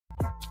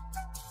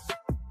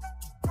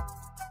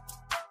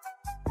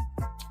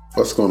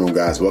What's going on,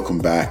 guys? Welcome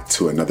back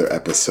to another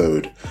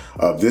episode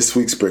of this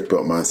week's Brick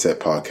Built Mindset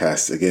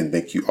podcast. Again,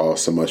 thank you all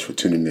so much for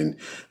tuning in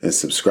and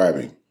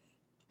subscribing.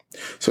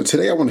 So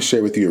today I want to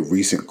share with you a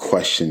recent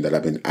question that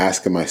I've been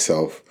asking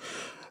myself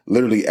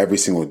literally every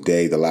single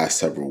day the last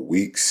several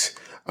weeks.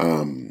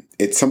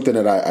 It's something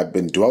that I've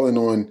been dwelling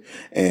on,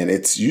 and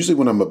it's usually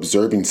when I'm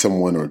observing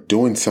someone or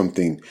doing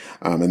something,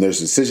 and there's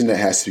a decision that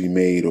has to be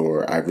made,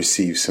 or I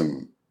receive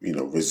some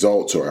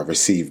results, or I've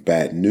received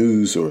bad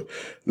news, or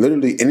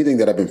literally anything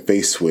that I've been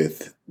faced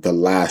with the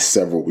last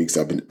several weeks.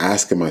 I've been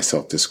asking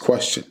myself this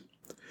question.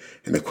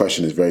 And the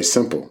question is very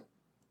simple.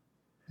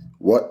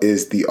 What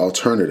is the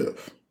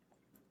alternative?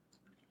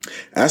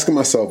 Asking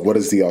myself what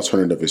is the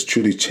alternative has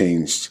truly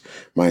changed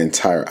my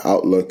entire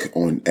outlook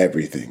on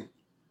everything.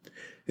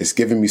 It's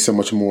given me so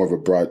much more of a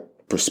broad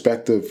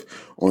perspective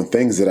on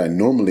things that I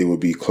normally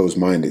would be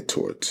closed-minded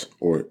towards,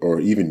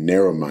 or even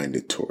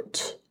narrow-minded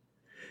towards.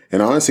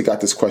 And I honestly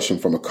got this question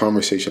from a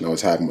conversation I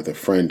was having with a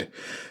friend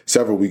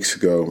several weeks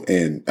ago.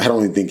 And I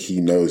don't even think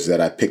he knows that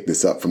I picked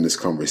this up from this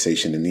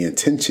conversation. And the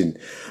intention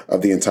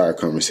of the entire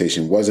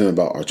conversation wasn't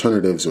about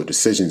alternatives or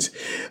decisions.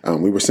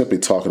 We were simply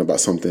talking about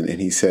something. And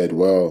he said,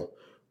 well,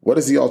 what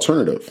is the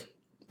alternative?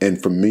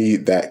 And for me,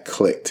 that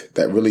clicked.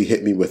 That really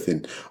hit me with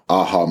an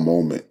aha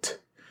moment.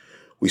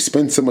 We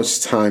spend so much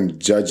time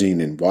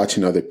judging and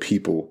watching other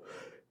people,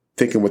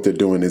 thinking what they're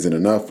doing isn't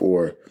enough,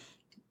 or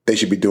they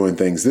should be doing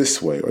things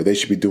this way, or they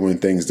should be doing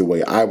things the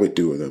way I would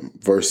do them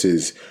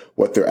versus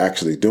what they're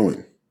actually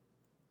doing.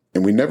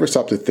 And we never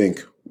stop to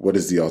think, what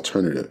is the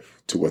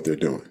alternative to what they're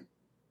doing?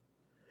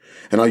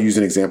 And I'll use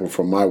an example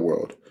from my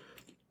world.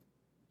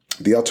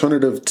 The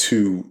alternative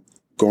to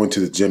going to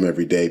the gym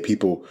every day,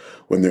 people,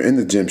 when they're in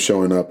the gym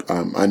showing up,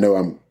 I know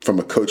I'm from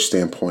a coach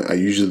standpoint, I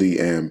usually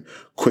am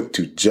quick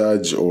to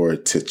judge or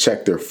to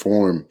check their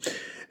form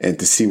and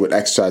to see what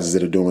exercises that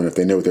they're doing, if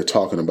they know what they're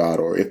talking about,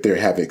 or if they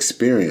have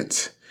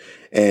experience.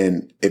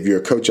 And if you're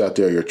a coach out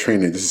there, you're a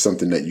trainer, this is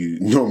something that you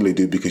normally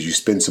do because you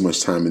spend so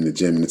much time in the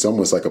gym and it's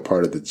almost like a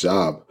part of the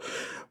job.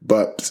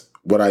 But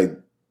what I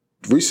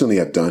recently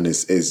have done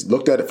is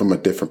looked at it from a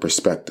different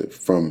perspective,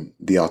 from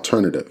the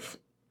alternative.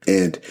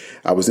 And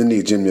I was in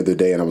the gym the other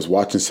day and I was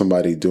watching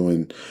somebody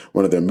doing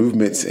one of their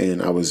movements,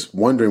 and I was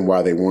wondering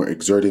why they weren't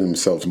exerting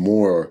themselves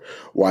more, or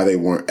why they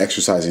weren't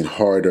exercising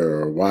harder,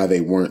 or why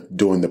they weren't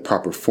doing the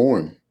proper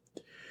form.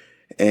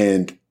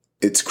 And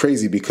it's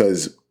crazy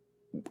because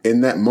in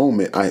that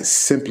moment, I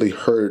simply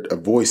heard a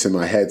voice in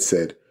my head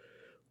said,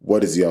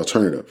 what is the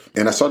alternative?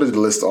 And I started to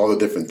list all the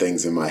different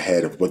things in my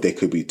head of what they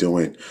could be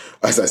doing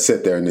as I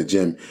sat there in the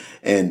gym.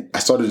 And I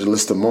started to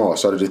list them all. I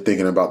started to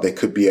thinking about they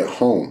could be at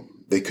home.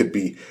 They could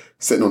be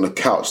sitting on the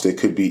couch. They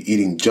could be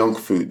eating junk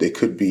food. They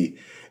could be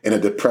in a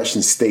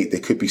depression state. They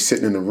could be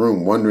sitting in a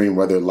room wondering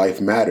whether life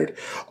mattered.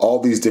 All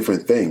these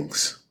different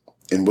things.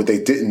 And what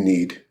they didn't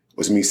need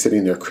was me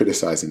sitting there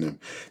criticizing them,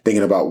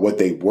 thinking about what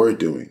they were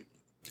doing.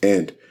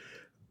 And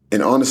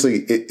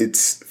honestly,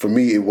 it's for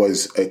me, it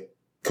was a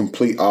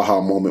complete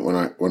aha moment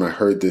when I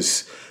heard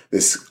this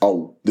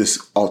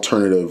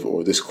alternative,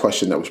 or this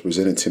question that was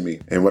presented to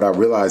me. And what I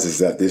realized is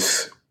that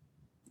this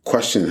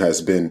question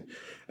has been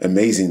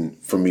amazing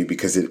for me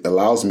because it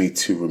allows me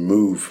to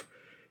remove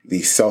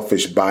the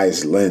selfish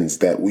biased lens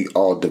that we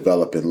all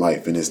develop in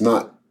life. And it's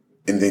not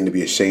anything to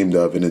be ashamed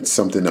of. And it's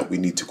something that we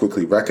need to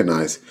quickly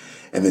recognize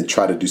and then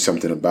try to do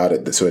something about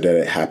it so that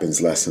it happens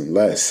less and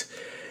less.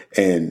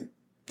 And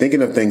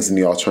thinking of things in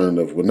the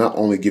alternative will not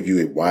only give you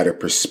a wider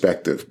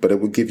perspective, but it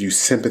will give you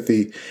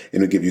sympathy and it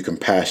will give you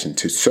compassion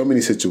to so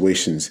many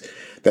situations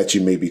that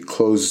you may be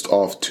closed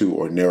off to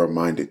or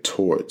narrow-minded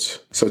towards.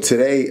 So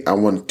today, I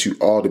want you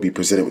all to be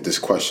presented with this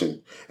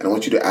question, and I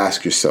want you to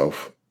ask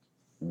yourself,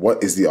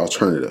 what is the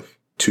alternative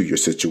to your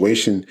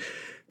situation,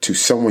 to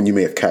someone you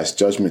may have cast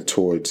judgment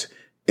towards,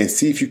 and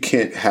see if you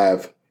can't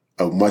have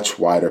a much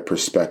wider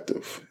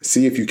perspective.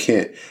 See if you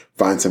can't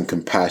find some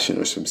compassion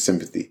or some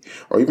sympathy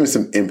or even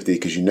some empathy,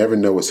 because you never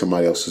know what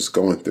somebody else is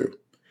going through.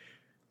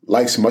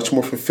 Life's much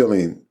more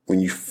fulfilling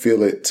when you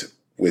feel it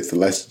with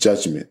less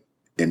judgment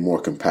and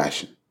more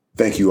compassion.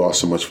 Thank you all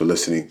so much for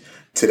listening.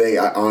 Today,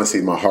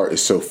 my heart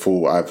is so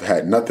full. I've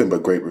had nothing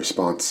but great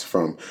response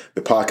from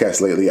the podcast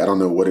lately. I don't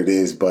know what it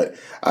is, but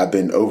I've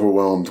been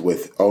overwhelmed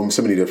with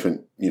so many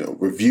different,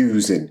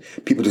 reviews and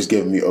people just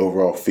giving me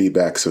overall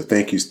feedback. So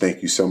thank you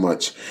so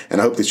much.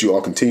 And I hope that you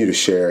all continue to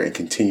share and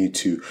continue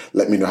to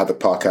let me know how the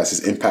podcast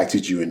has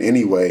impacted you in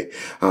any way,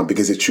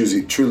 because it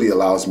truly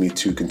allows me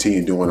to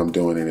continue doing what I'm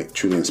doing, and it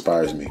truly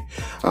inspires me.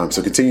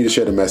 So continue to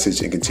share the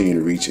message and continue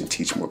to reach and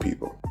teach more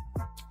people.